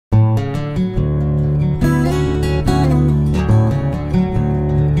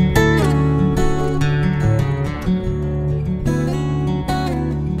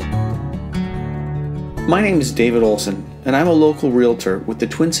My name is David Olson, and I'm a local realtor with the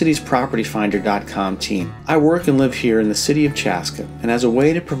TwinCitiesPropertyFinder.com team. I work and live here in the city of Chaska, and as a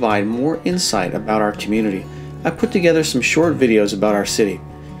way to provide more insight about our community, I put together some short videos about our city.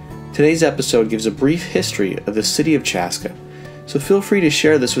 Today's episode gives a brief history of the city of Chaska, so feel free to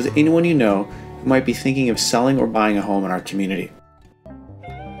share this with anyone you know who might be thinking of selling or buying a home in our community.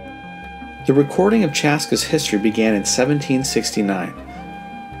 The recording of Chaska's history began in 1769.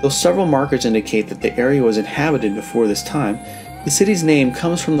 Though several markers indicate that the area was inhabited before this time, the city's name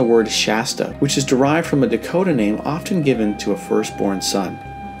comes from the word Shasta, which is derived from a Dakota name often given to a firstborn son.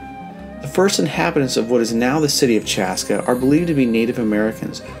 The first inhabitants of what is now the city of Chaska are believed to be Native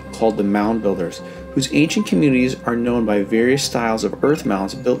Americans called the Mound Builders, whose ancient communities are known by various styles of earth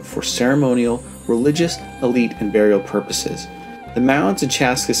mounds built for ceremonial, religious, elite, and burial purposes. The mounds in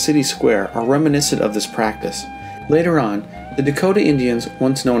Chaska City Square are reminiscent of this practice. Later on, the Dakota Indians,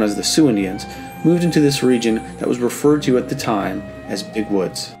 once known as the Sioux Indians, moved into this region that was referred to at the time as Big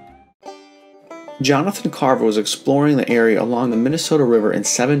Woods. Jonathan Carver was exploring the area along the Minnesota River in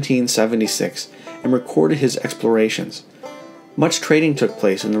 1776 and recorded his explorations. Much trading took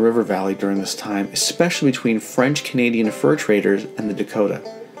place in the river valley during this time, especially between French-Canadian fur traders and the Dakota.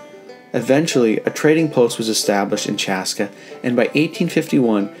 Eventually, a trading post was established in Chaska, and by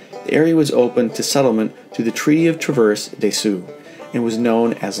 1851, the area was opened to settlement through the Treaty of Traverse des Sioux and was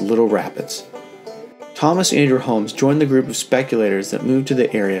known as Little Rapids. Thomas Andrew Holmes joined the group of speculators that moved to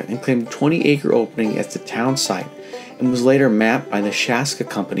the area and claimed a 20-acre opening as the town site and was later mapped by the Shaska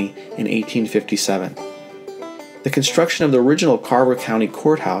Company in 1857. The construction of the original Carver County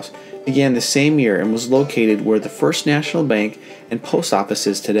Courthouse began the same year and was located where the First National Bank and post office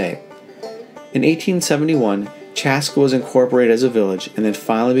is today. In 1871, Chaska was incorporated as a village and then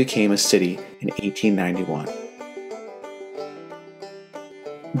finally became a city in 1891.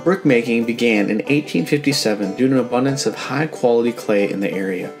 Brickmaking began in 1857 due to an abundance of high-quality clay in the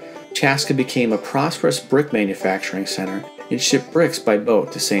area. Chaska became a prosperous brick manufacturing center and shipped bricks by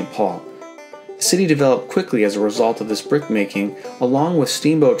boat to St. Paul. The city developed quickly as a result of this brickmaking, along with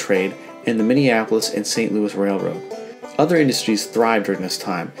steamboat trade and the Minneapolis and St. Louis Railroad. Other industries thrived during this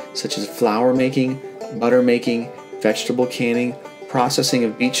time, such as flour making, butter making, vegetable canning, processing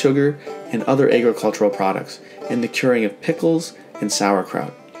of beet sugar, and other agricultural products, and the curing of pickles and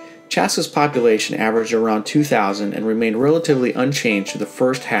sauerkraut. Chaska's population averaged around 2,000 and remained relatively unchanged for the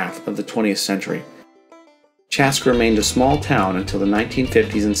first half of the 20th century. Chaska remained a small town until the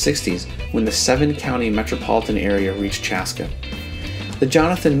 1950s and 60s when the 7-county metropolitan area reached Chaska. The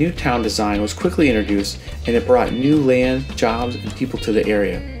Jonathan Newtown design was quickly introduced and it brought new land, jobs, and people to the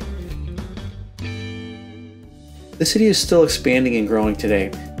area. The city is still expanding and growing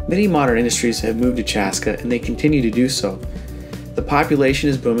today. Many modern industries have moved to Chaska and they continue to do so. The population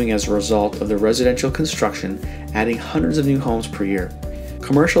is booming as a result of the residential construction, adding hundreds of new homes per year.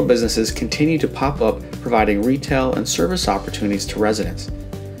 Commercial businesses continue to pop up, providing retail and service opportunities to residents.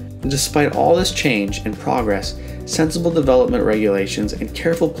 And despite all this change and progress, sensible development regulations and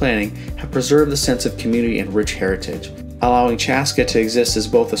careful planning have preserved the sense of community and rich heritage, allowing Chaska to exist as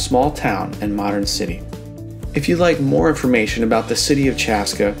both a small town and modern city. If you'd like more information about the city of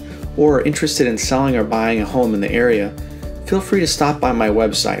Chaska or are interested in selling or buying a home in the area, feel free to stop by my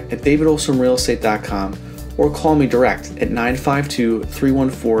website at davidolsonrealestate.com or call me direct at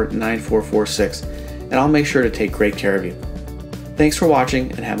 952-314-9446 and I'll make sure to take great care of you. Thanks for watching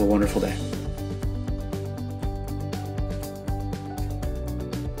and have a wonderful day.